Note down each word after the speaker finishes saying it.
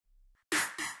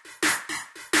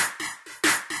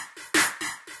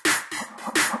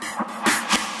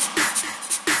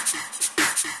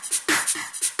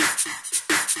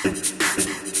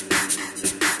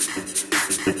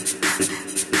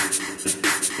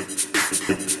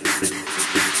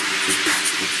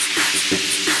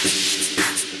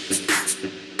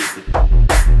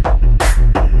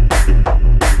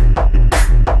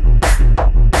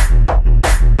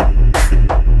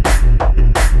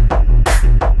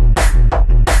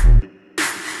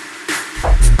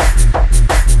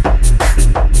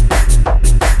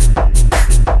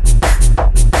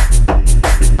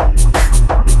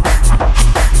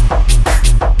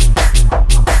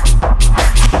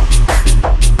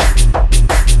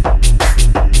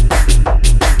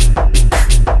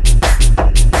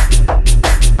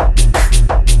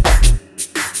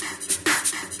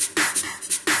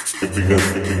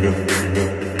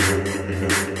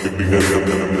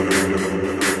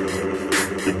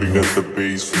We got the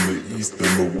bass from the east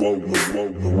and the whoa. We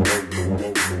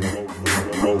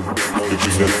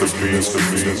got the bass from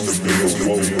the east and the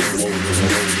whoa.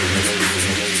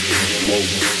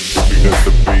 We got the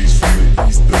bass from the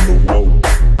east and the whoa. We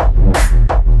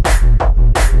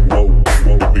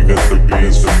got the bass from the east and the whoa. We got the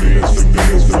bass from the east and the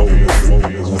whoa.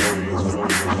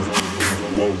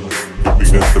 We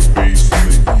got the bass from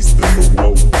the east and the whoa. We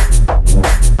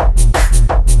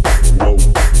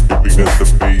got the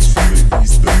bass from the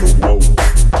east and the whoa.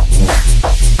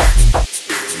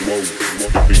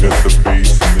 We got the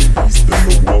bass from the east and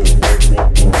the whoa.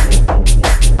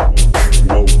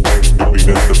 We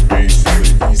got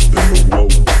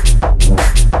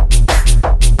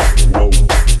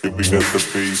the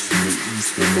bass from the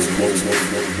east and the whoa.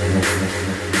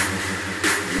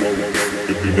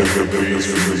 We got the bass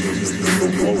from the east and the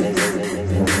whoa.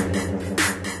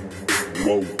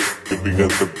 We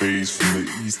got the bass from the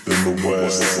east and the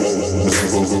west. Let's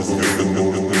go get the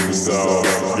north and the south.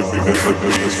 We got the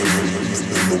bass from the east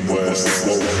and the west.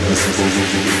 Let's go get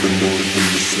the north and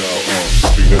the south.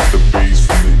 We got the bass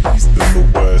from the east and the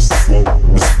west.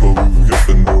 Let's go get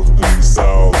the north and the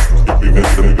south. We got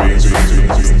the bass from the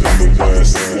east and the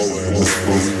west. Let's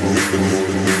go get the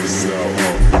north and the south.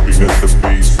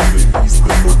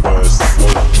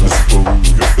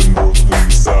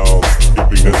 We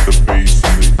got the bass from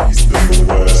the east and the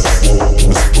west.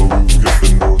 Let's go get the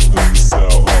north and the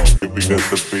south. We got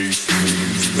the bass from the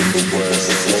east and the west.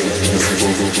 Let's go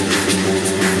get the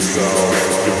north and the south. We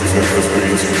got the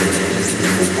bass from the east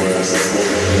and the west.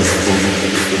 Let's go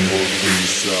get the north and the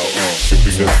south. We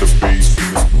got the bass from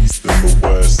the east and the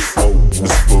west.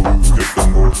 Let's go get the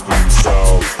north and the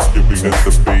south. We got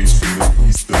the bass from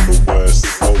the east and the west. Let's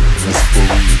go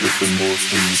get the north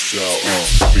and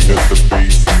the south. We got the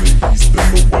bass from the east and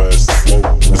the west.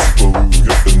 Let's go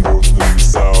get the north and the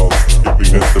south. We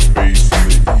got the bass from the east and the west. Let's go get the north and the south. We got the bass from the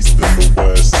east and the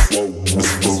west.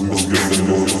 Let's go get the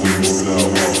north and the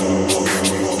south.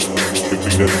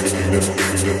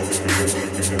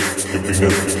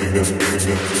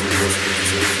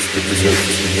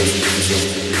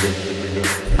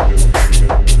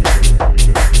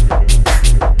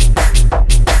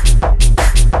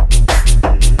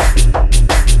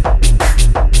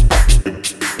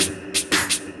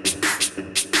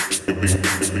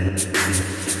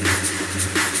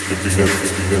 We got we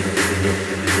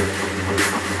got